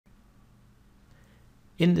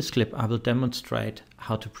In this clip, I will demonstrate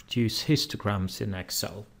how to produce histograms in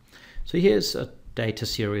Excel. So here's a data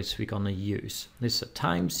series we're going to use. This is a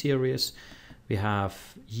time series. We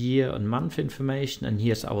have year and month information, and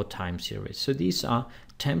here's our time series. So these are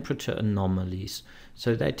temperature anomalies.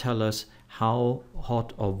 So they tell us how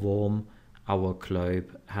hot or warm our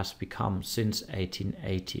globe has become since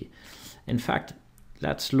 1880. In fact,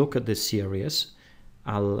 let's look at this series.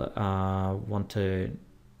 I'll want to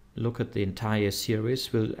look at the entire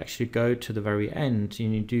series. We'll actually go to the very end,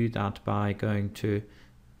 and you do that by going to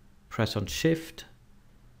press on Shift,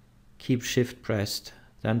 keep Shift pressed,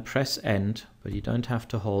 then press End, but you don't have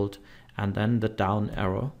to hold, and then the down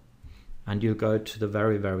arrow, and you'll go to the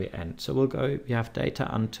very end. So we have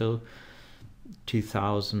data until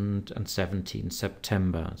 2017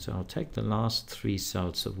 September. So I'll take the last 3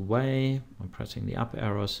 cells away. I'm pressing the up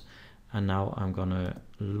arrows. And now I'm going to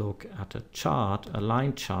look at a chart, a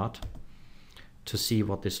line chart, to see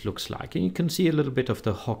what this looks like. And you can see a little bit of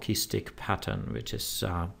the hockey stick pattern, which is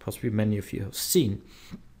possibly many of you have seen.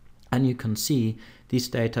 And you can see these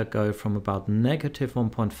data go from about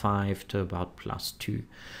 -1.5 to about +2.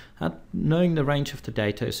 And knowing the range of the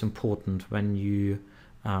data is important when you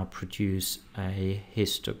produce a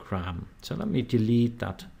histogram. So let me delete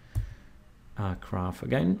that graph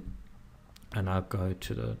again, and I'll go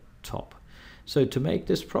to the top. So to make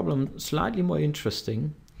this problem slightly more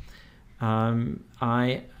interesting,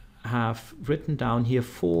 I have written down here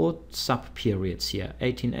 4 sub-periods here: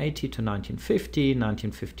 1880 to 1950,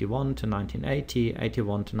 1951 to 1980,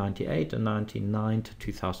 81 to 98, and 99 to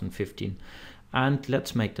 2015. And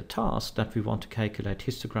let's make the task that we want to calculate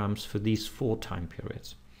histograms for these 4 time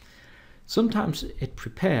periods. Sometimes it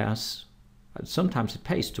pays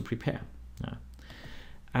to prepare. Yeah.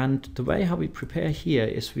 And the way how we prepare here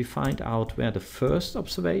is we find out where the first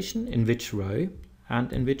observation, in which row,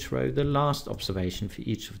 and in which row the last observation for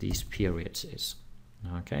each of these periods is.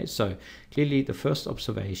 Okay, so clearly the first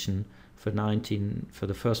observation for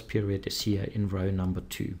the first period is here in row number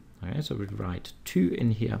 2. Okay, so we write 2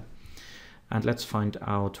 in here. And let's find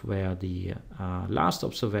out where the last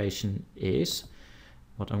observation is.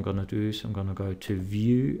 What I'm going to do is I'm going to go to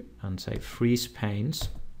View and say Freeze Panes,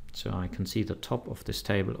 so I can see the top of this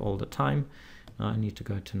table all the time. Now I need to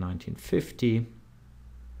go to 1950.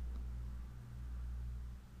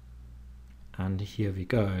 And here we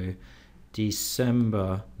go.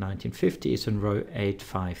 December 1950 is in row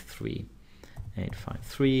 853.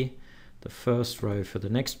 853. The first row for the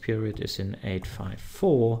next period is in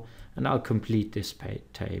 854. And I'll complete this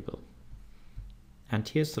table. And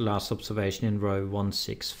here's the last observation in row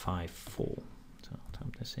 1654. So I'll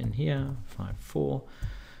type this in here, 54.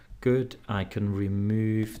 Good, I can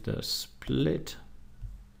remove the split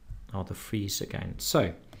or the freeze again.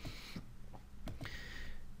 So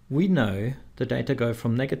we know the data go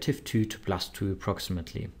from -2 to +2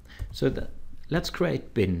 approximately. So let's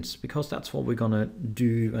create bins, because that's what we're going to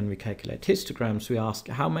do when we calculate histograms. We ask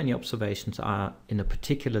how many observations are in a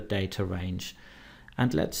particular data range.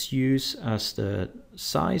 And let's use as the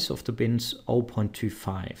size of the bins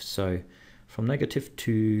 0.25. So from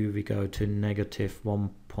 -2 we go to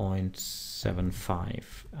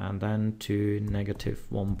 -1.75, and then to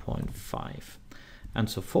 -1.5, and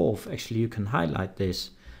so forth. Actually, you can highlight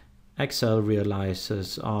this. Excel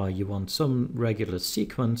realizes, you want some regular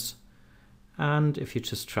sequence, and if you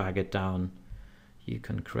just drag it down, you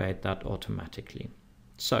can create that automatically.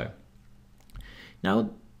 So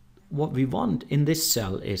now what we want in this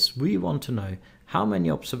cell is we want to know how many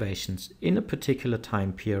observations in a particular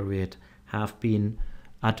time period have been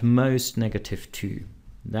at most -2.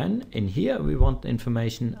 Then in here we want the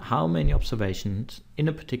information how many observations in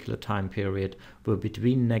a particular time period were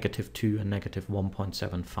between -2 and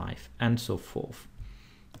 -1.75, and so forth.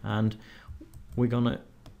 And we're gonna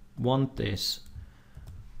want this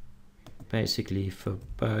basically for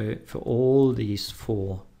all these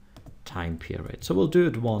 4 time periods. So we'll do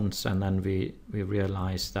it once, and then we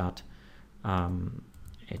realize that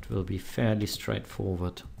it will be fairly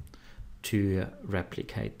straightforward to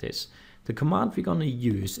replicate this. The command we're going to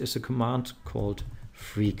use is a command called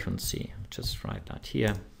frequency. Just write that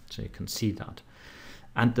here so you can see that.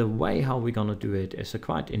 And the way how we're going to do it is a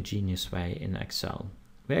quite ingenious way in Excel.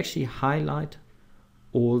 We actually highlight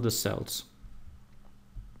all the cells.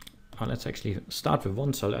 Let's actually start with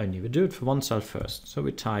 1 cell only. We do it for 1 cell first. So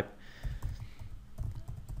we type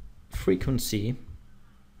frequency,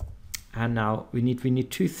 and now we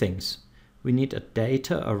need 2 things. We need a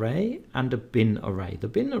data array and a bin array. The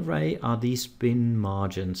bin array are these bin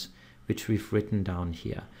margins which we've written down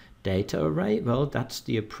here. Data array, well, that's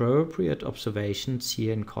the appropriate observations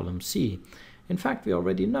here in column C. In fact, we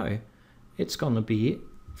already know it's going to be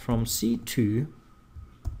from C2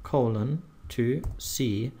 colon to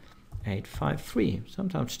C853.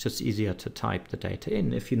 Sometimes it's just easier to type the data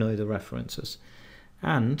in if you know the references.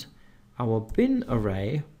 And our bin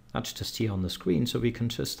array, that's just here on the screen, so we can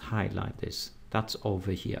just highlight this. That's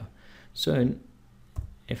over here. So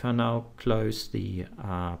if I now close the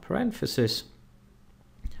parenthesis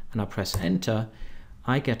and I press enter,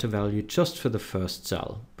 I get a value just for the first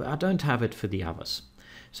cell, but I don't have it for the others.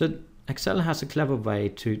 So Excel has a clever way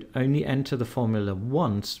to only enter the formula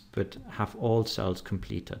once, but have all cells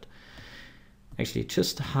completed. Actually,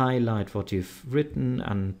 just highlight what you've written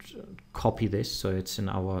and copy this so it's in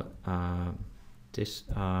our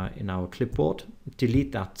in our clipboard.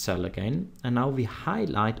 Delete that cell again, and now we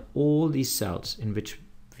highlight all these cells in which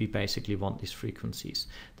we basically want these frequencies.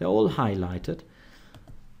 They're all highlighted,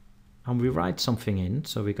 and we write something in.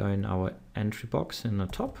 So we go in our entry box in the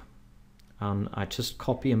top, and I just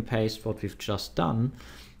copy and paste what we've just done.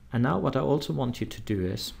 And now what I also want you to do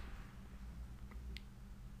is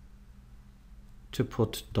to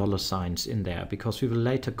put $signs in there, because we will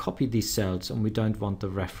later copy these cells and we don't want the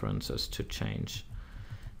references to change.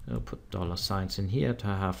 I'll put $signs in here to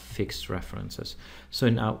have fixed references. So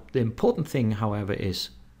now the important thing, however, is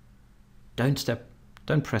don't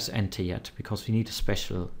press enter yet, because we need a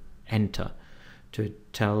special enter to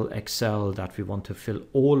tell Excel that we want to fill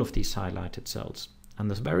all of these highlighted cells.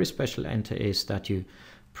 And this very special enter is that you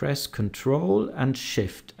press Control and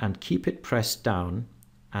Shift and keep it pressed down,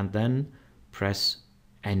 and then press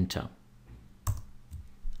enter.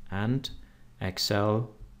 And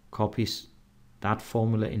Excel copies that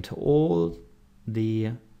formula into all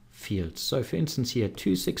the fields. So for instance here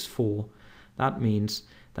 264, that means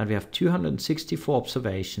that we have 264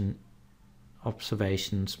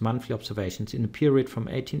 monthly observations in the period from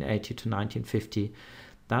 1880 to 1950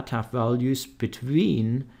 that have values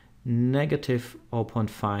between negative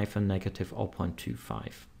 0.5 and negative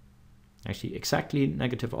 0.25. Actually, exactly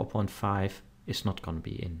negative 0.5 is not going to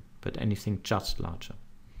be in, but anything just larger.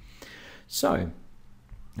 So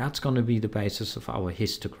that's going to be the basis of our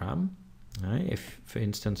histogram. If, for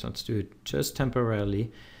instance, let's do it just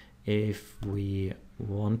temporarily. If we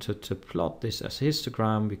wanted to plot this as a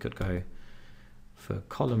histogram, we could go for a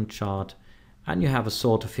column chart, and you have a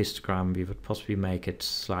sort of histogram. We would possibly make it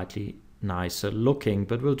slightly nicer looking,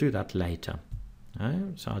 but we'll do that later.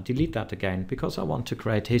 So I'll delete that again because I want to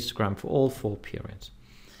create a histogram for all 4 periods.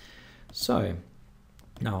 So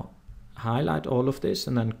now highlight all of this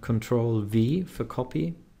and then Control V for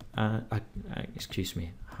copy. Excuse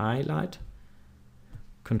me, highlight,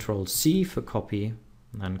 Control C for copy,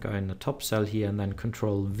 and then go in the top cell here and then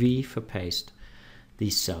Control V for paste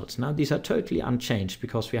these cells. Now these are totally unchanged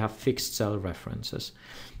because we have fixed cell references.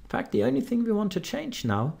 In fact, the only thing we want to change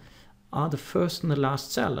now are the first and the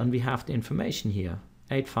last cell, and we have the information here.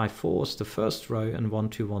 854 is the first row and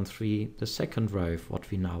 1213 the second row of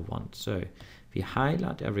what we now want. So we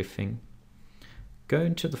highlight everything, go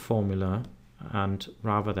into the formula, and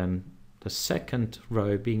rather than the second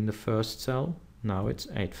row being the first cell, now it's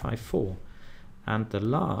 854, and the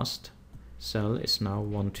last cell is now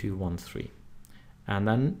 1213. And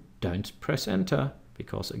then don't press enter,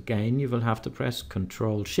 because again you will have to press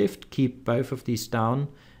Control Shift, keep both of these down,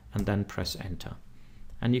 and then press enter.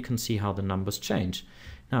 And you can see how the numbers change.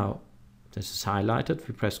 Now this is highlighted.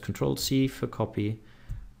 We press Control C for copy,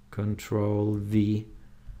 Control V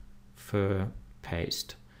for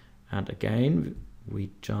paste, and again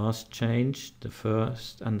we just change the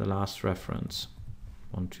first and the last reference,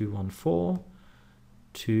 1214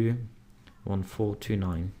 to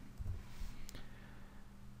 1429.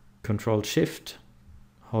 Control Shift,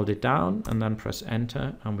 hold it down, and then press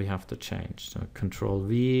enter, and we have to change. So Control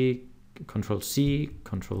V, Control C,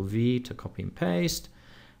 Control V to copy and paste,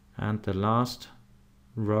 and the last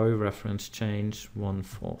row reference change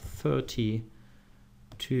 1430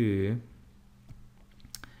 to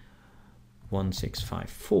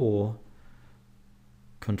 1654.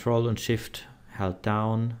 Control and Shift held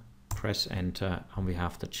down, press enter, and we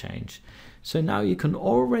have to change. So now you can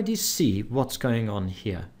already see what's going on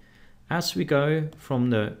here. As we go from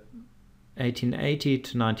the 1880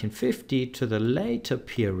 to 1950 to the later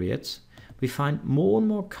periods, we find more and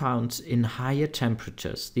more counts in higher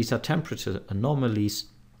temperatures. These are temperature anomalies,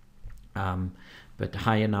 but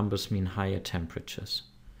higher numbers mean higher temperatures.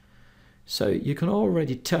 So you can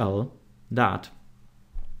already tell that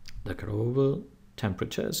the global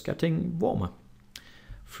temperature is getting warmer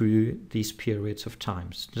through these periods of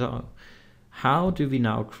time. So how do we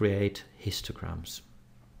now create histograms?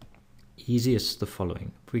 Easy as the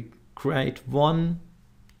following. We create one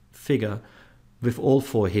figure with all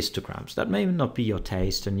 4 histograms. That may not be your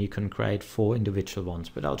taste and you can create 4 individual ones,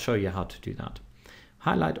 but I'll show you how to do that.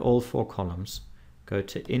 Highlight all 4 columns, go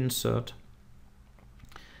to Insert,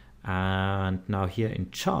 and now here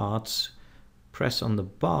in Charts, press on the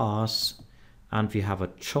bars, and we have a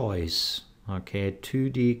choice. Okay,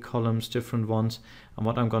 2D columns, different ones, and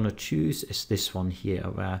what I'm going to choose is this one here,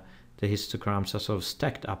 where the histograms are sort of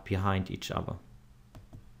stacked up behind each other.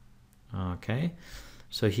 Okay,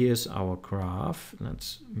 so here's our graph.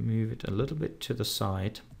 Let's move it a little bit to the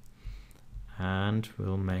side, and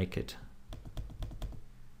we'll make it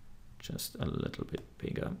just a little bit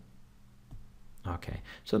bigger. Okay,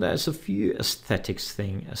 so there's a few aesthetic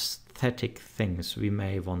things we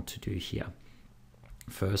may want to do here.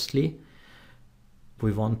 Firstly,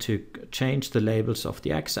 we want to change the labels of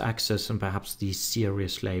the x-axis and perhaps these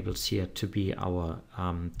series labels here to be our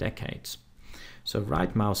decades. So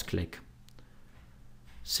right mouse click,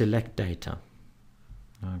 select data.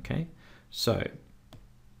 Okay, so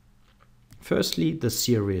firstly the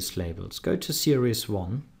series labels. Go to series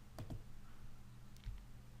 1.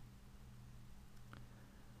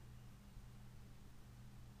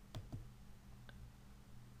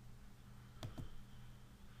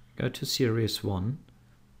 Go to series 1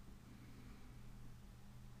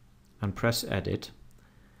 and press edit,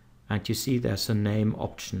 and you see there's a name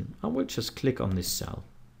option. I will just click on this cell,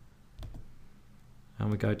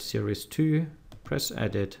 and we go to series 2, press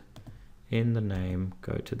edit, in the name,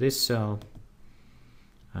 go to this cell,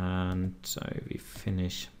 and so we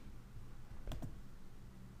finish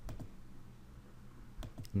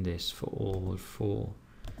this for all 4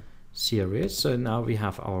 series. So now we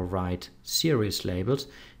have our right series labels.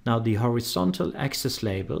 Now the horizontal axis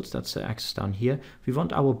labels, that's the axis down here, we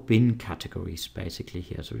want our bin categories basically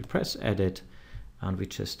here. So we press edit and we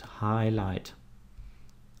just highlight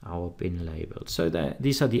our bin labels. So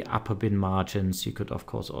these are the upper bin margins. You could of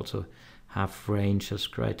course also have ranges,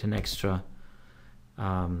 create an extra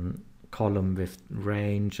column with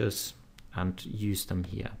ranges and use them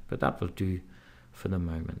here, but that will do for the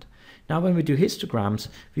moment. Now when we do histograms,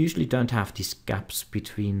 we usually don't have these gaps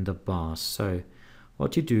between the bars. So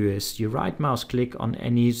what you do is you right mouse click on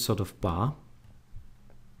any sort of bar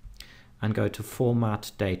and go to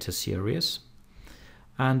Format Data Series,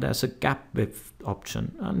 and there's a gap width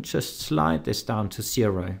option, and just slide this down to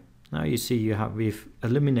 0. Now you see we've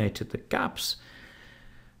eliminated the gaps,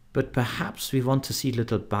 but perhaps we want to see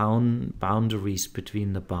little boundaries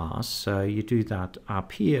between the bars. So you do that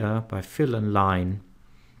up here by Fill and Line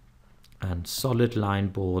and Solid Line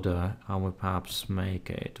Border. I will perhaps make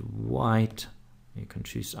it white. You can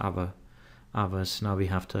choose others. Now we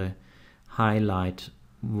have to highlight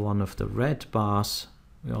one of the red bars.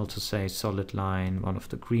 We also say solid line, one of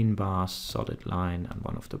the green bars, solid line, and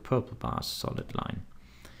one of the purple bars, solid line.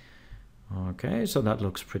 Okay, so that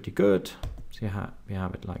looks pretty good. So we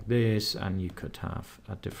have it like this, and you could have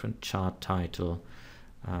a different chart title.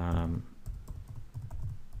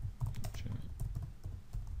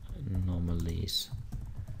 Anomalies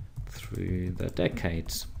through the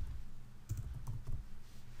decades.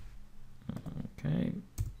 Okay,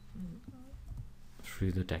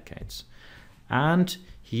 through the decades. And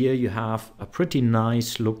here you have a pretty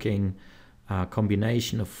nice looking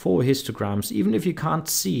combination of 4 histograms. Even if you can't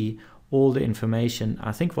see all the information,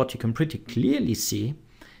 I think what you can pretty clearly see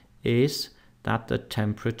is that the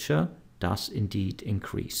temperature does indeed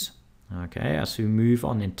increase. Okay, as we move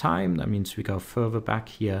on in time, that means we go further back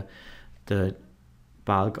here, the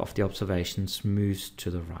bulk of the observations moves to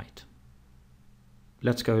the right.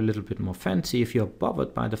 Let's go a little bit more fancy. If you're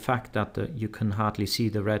bothered by the fact that you can hardly see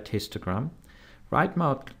the red histogram, right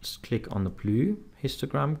mouse click on the blue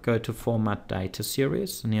histogram, go to Format Data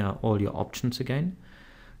Series, and here are all your options again.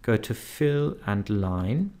 Go to Fill and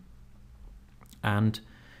Line, and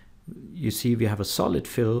you see we have a solid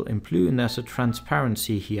fill in blue, and there's a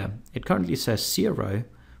transparency here. It currently says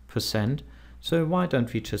 0%, so why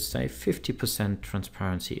don't we just say 50%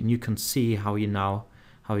 transparency, and you can see how you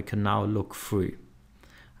can now look through.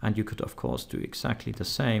 And you could of course do exactly the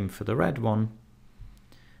same for the red one.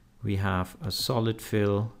 We have a solid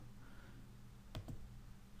fill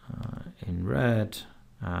in red,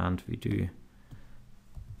 and we do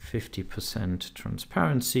 50%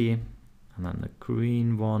 transparency, and then the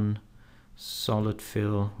green one, solid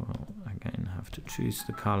fill, well, again have to choose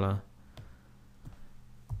the color,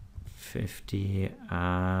 50,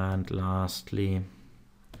 and lastly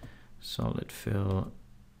solid fill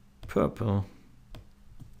purple,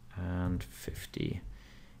 and 50.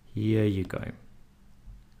 Here you go.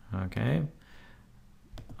 Okay,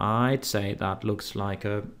 I'd say that looks like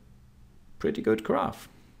a pretty good graph.